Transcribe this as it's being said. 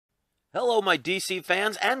Hello, my DC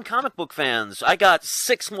fans and comic book fans. I got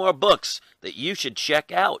 6 more books that you should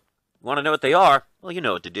check out. Want to know what they are? Well, you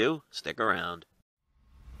know what to do. Stick around.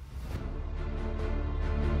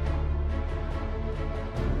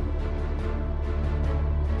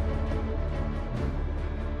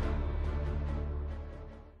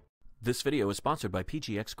 This video is sponsored by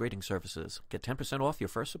PGX Grading Services. Get 10% off your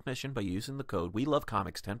first submission by using the code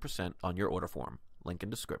WeLoveComics 10% on your order form. Link in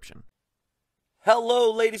description.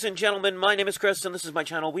 Hello, ladies and gentlemen. My name is Chris, and this is my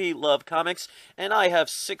channel, We Love Comics, and I have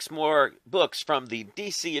 6 more books from the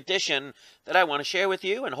DC edition that I want to share with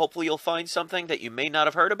you, and hopefully you'll find something that you may not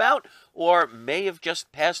have heard about, or may have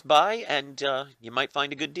just passed by, and you might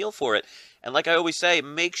find a good deal for it. And like I always say,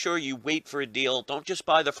 make sure you wait for a deal. Don't just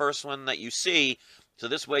buy the first one that you see, so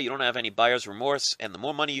this way you don't have any buyer's remorse, and the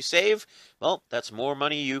more money you save, well, that's more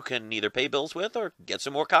money you can either pay bills with or get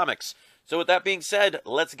some more comics. So with that being said,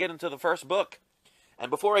 let's get into the first book. And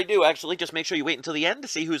before I do, actually, just make sure you wait until the end to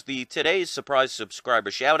see who's today's surprise subscriber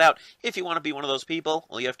shout-out. If you want to be one of those people,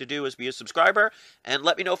 all you have to do is be a subscriber, and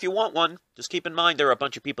let me know if you want one. Just keep in mind there are a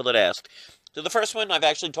bunch of people that asked. So the first one I've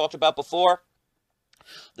actually talked about before.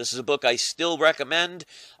 This is a book I still recommend.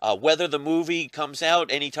 Whether the movie comes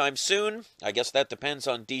out anytime soon, I guess that depends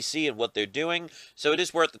on DC and what they're doing. So it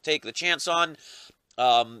is worth to take the chance on.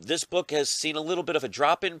 This book has seen a little bit of a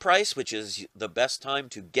drop in price, which is the best time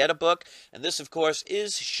to get a book. And this, of course,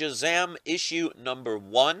 is Shazam issue number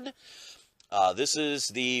 1. This is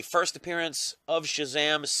the first appearance of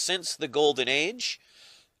Shazam since the Golden Age.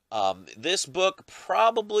 This book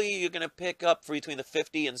probably you're going to pick up for between the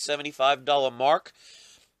 $50 and $75 mark.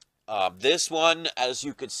 This one, as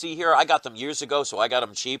you could see here, I got them years ago, so I got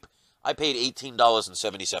them cheap. I paid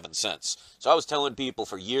 $18.77. So I was telling people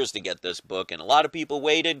for years to get this book, and a lot of people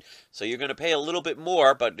waited, so you're going to pay a little bit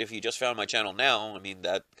more, but if you just found my channel now, I mean,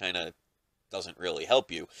 that kind of doesn't really help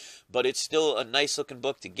you. But it's still a nice-looking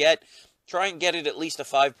book to get. Try and get it at least a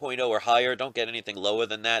 5.0 or higher. Don't get anything lower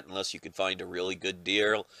than that unless you could find a really good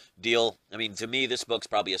deal. I mean, to me, this book's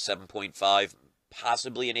probably a 7.5,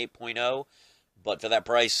 possibly an 8.0. But for that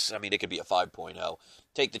price, I mean, it could be a 5.0.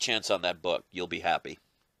 Take the chance on that book. You'll be happy.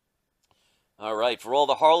 All right, for all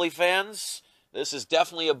the Harley fans, this is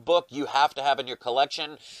definitely a book you have to have in your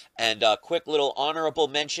collection. And a quick little honorable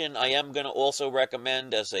mention, I am going to also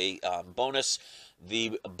recommend as a bonus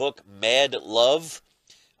the book Mad Love.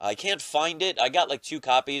 I can't find it. I got like 2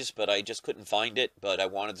 copies, but I just couldn't find it. But I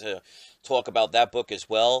wanted to talk about that book as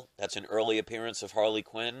well. That's an early appearance of Harley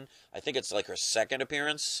Quinn. I think it's like her 2nd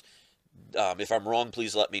appearance. If I'm wrong,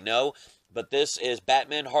 please let me know. But this is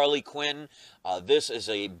Batman Harley Quinn. This is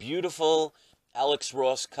a beautiful Alex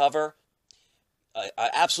Ross cover. I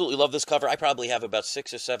absolutely love this cover. I probably have about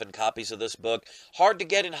 6 or 7 copies of this book. Hard to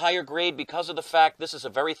get in higher grade because of the fact this is a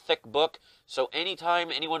very thick book. So anytime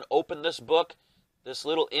anyone opened this book, this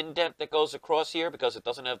little indent that goes across here, because it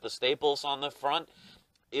doesn't have the staples on the front,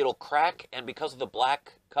 it'll crack, and because of the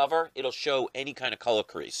black cover, it'll show any kind of color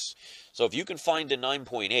crease. So if you can find a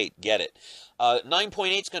 9.8, get it.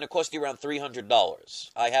 9.8 is going to cost you around $300.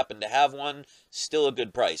 I happen to have one, still a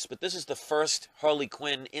good price. But this is the first Harley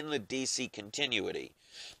Quinn in the DC continuity.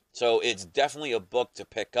 So it's definitely a book to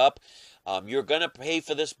pick up. You're going to pay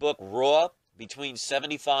for this book raw between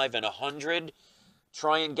 $75 and $100.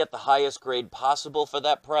 Try and get the highest grade possible for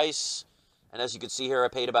that price. And as you can see here, I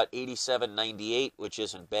paid about $87.98, which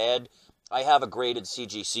isn't bad. I have a graded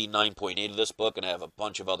CGC 9.8 of this book, and I have a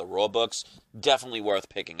bunch of other raw books. Definitely worth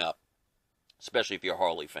picking up, especially if you're a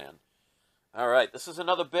Harley fan. All right, this is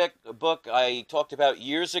another book I talked about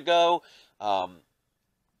years ago. Another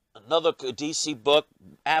DC book,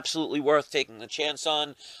 absolutely worth taking the chance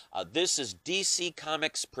on. This is DC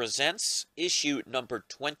Comics Presents, issue number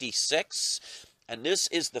 26. And this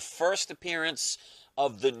is the first appearance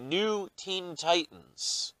of the new Teen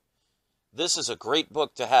Titans. This is a great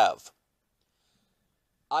book to have.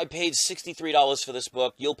 I paid $63 for this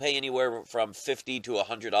book. You'll pay anywhere from $50 to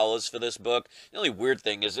 $100 for this book. The only weird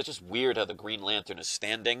thing is it's just weird how the Green Lantern is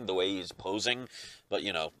standing, the way he's posing. But,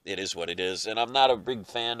 you know, it is what it is. And I'm not a big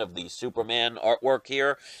fan of the Superman artwork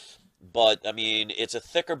here. But, I mean, it's a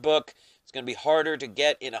thicker book. It's going to be harder to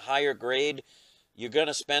get in a higher grade. You're going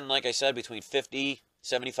to spend, like I said, between $50,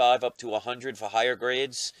 $75 up to $100 for higher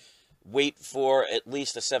grades. Wait for at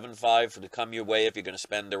least a $75 to come your way if you're going to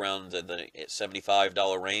spend around the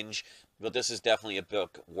 $75 range. But this is definitely a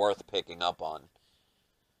book worth picking up on.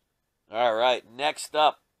 All right, next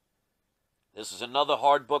up. This is another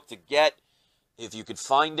hard book to get. If you could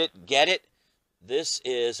find it, get it. This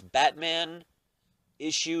is Batman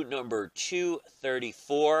issue number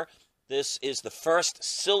 234. This is the first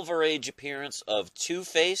Silver Age appearance of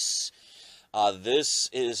Two-Face. This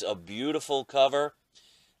is a beautiful cover,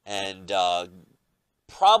 and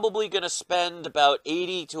probably going to spend about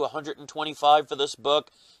 $80 to $125 for this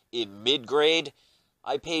book in mid-grade.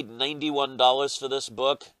 I paid $91 for this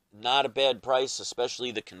book. Not a bad price,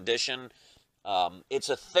 especially the condition. It's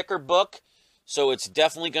a thicker book, so it's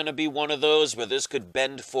definitely going to be one of those where this could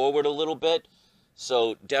bend forward a little bit.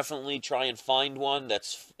 So definitely try and find one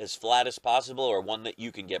that's as flat as possible, or one that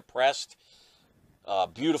you can get pressed.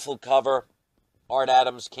 Beautiful cover. Art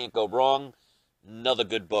Adams, can't go wrong. Another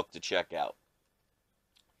good book to check out.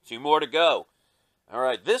 2 more to go. All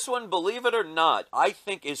right, this one, believe it or not, I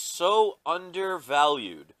think is so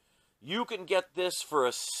undervalued. You can get this for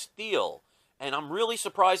a steal, and I'm really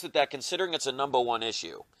surprised at that, considering it's a #1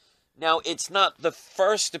 issue. Now, it's not the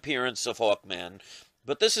first appearance of Hawkman,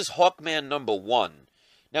 but this is Hawkman #1.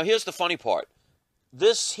 Now, here's the funny part.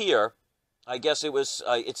 This here, I guess it was,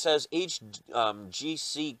 it says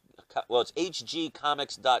HGC, well, it's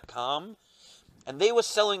hgcomics.com, and they were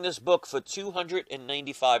selling this book for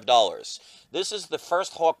 $295. This is the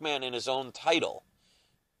first Hawkman in his own title,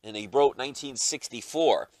 and he wrote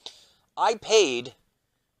 1964. I paid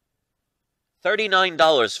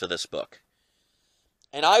 $39 for this book,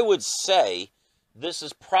 and I would say this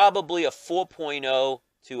is probably a 4.0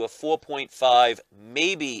 to a 4.5,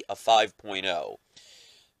 maybe a 5.0.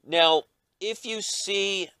 Now, if you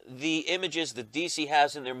see the images that DC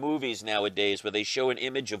has in their movies nowadays, where they show an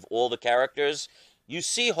image of all the characters, you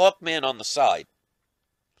see Hawkman on the side.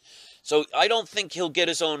 So I don't think he'll get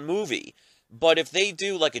his own movie. But if they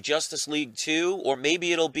do like a Justice League 2, or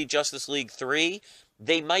maybe it'll be Justice League 3,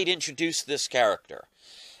 they might introduce this character.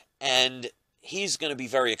 And he's going to be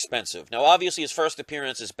very expensive. Now, obviously, his first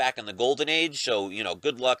appearance is back in the Golden Age, so,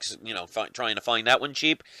 good luck, trying to find that one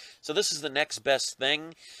cheap. So this is the next best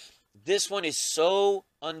thing. This one is so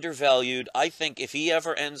undervalued. I think if he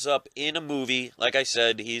ever ends up in a movie, like I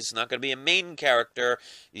said, he's not going to be a main character.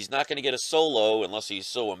 He's not going to get a solo unless he's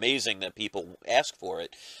so amazing that people ask for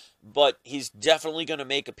it. But he's definitely going to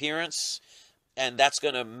make appearance, and that's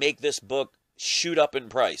going to make this book shoot up in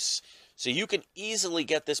price. So you can easily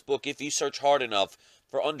get this book, if you search hard enough,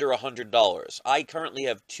 for under $100. I currently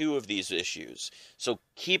have 2 of these issues. So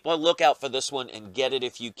keep a lookout for this one and get it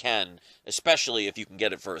if you can, especially if you can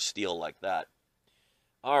get it for a steal like that.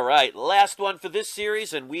 All right, last one for this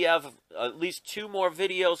series, and we have at least 2 more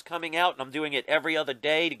videos coming out, and I'm doing it every other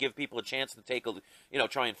day to give people a chance to take a,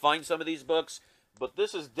 try and find some of these books. But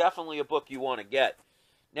this is definitely a book you want to get.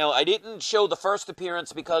 Now, I didn't show the first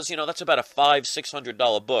appearance because, that's about a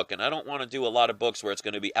 $500-600 book, and I don't want to do a lot of books where it's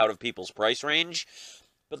going to be out of people's price range.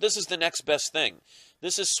 But this is the next best thing.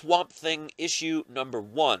 This is Swamp Thing issue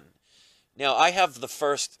 #1. Now, I have the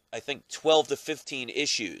first, I think, 12 to 15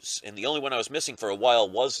 issues, and the only one I was missing for a while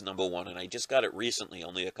was #1, and I just got it recently,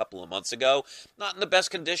 only a couple of months ago. Not in the best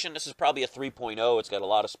condition. This is probably a 3.0. It's got a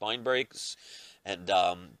lot of spine breaks. And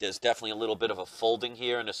there's definitely a little bit of a folding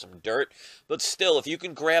here, and there's some dirt. But still, if you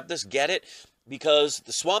can grab this, get it, because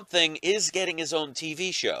the Swamp Thing is getting his own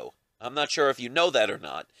TV show. I'm not sure if you know that or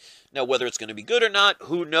not. Now, whether it's going to be good or not,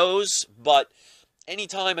 who knows? But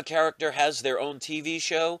anytime a character has their own TV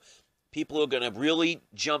show, people are going to really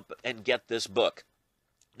jump and get this book.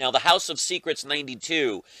 Now, the House of Secrets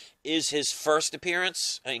 92 is his first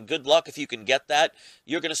appearance. I mean, good luck if you can get that.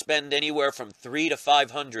 You're going to spend anywhere from $300 to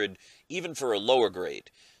 $500, even for a lower grade.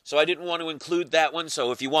 So I didn't want to include that one,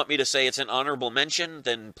 so if you want me to say it's an honorable mention,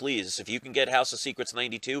 then please, if you can get House of Secrets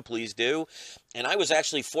 92, please do. And I was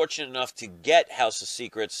actually fortunate enough to get House of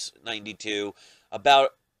Secrets 92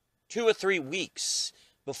 about 2 or 3 weeks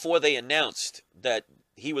before they announced that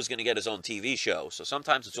he was going to get his own TV show. So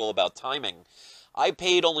sometimes it's all about timing. I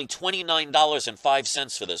paid only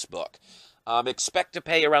 $29.05 for this book. Expect to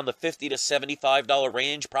pay around the $50 to $75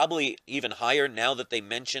 range, probably even higher now that they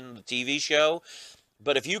mentioned the TV show.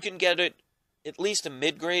 But if you can get it at least a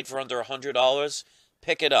mid-grade for under $100,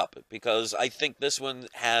 pick it up, because I think this one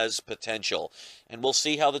has potential. And we'll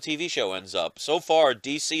see how the TV show ends up. So far,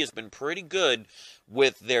 DC has been pretty good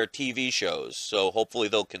with their TV shows, so hopefully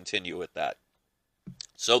they'll continue with that.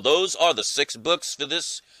 So those are the 6 books for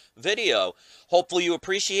this video. Hopefully you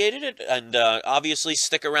appreciated it, and obviously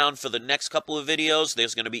stick around for the next couple of videos.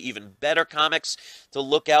 There's going to be even better comics to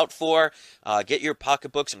look out for. Get your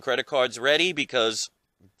pocketbooks and credit cards ready, because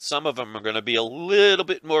some of them are going to be a little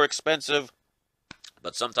bit more expensive,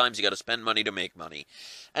 but sometimes you got to spend money to make money.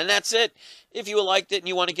 And that's it. If you liked it and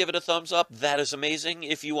you want to give it a thumbs up, that is amazing.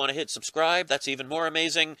 If you want to hit subscribe, that's even more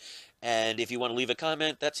amazing. And if you want to leave a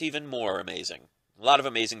comment, that's even more amazing. A lot of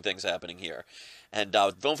amazing things happening here. And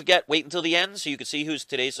don't forget, wait until the end so you can see who's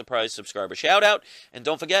today's surprise subscriber shout-out. And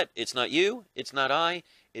don't forget, it's not you, it's not I,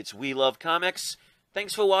 It's We Love Comics.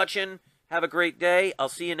 Thanks for watching. Have a great day. I'll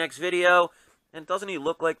see you next video. And doesn't he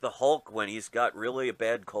look like the Hulk when he's got really a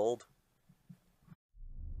bad cold?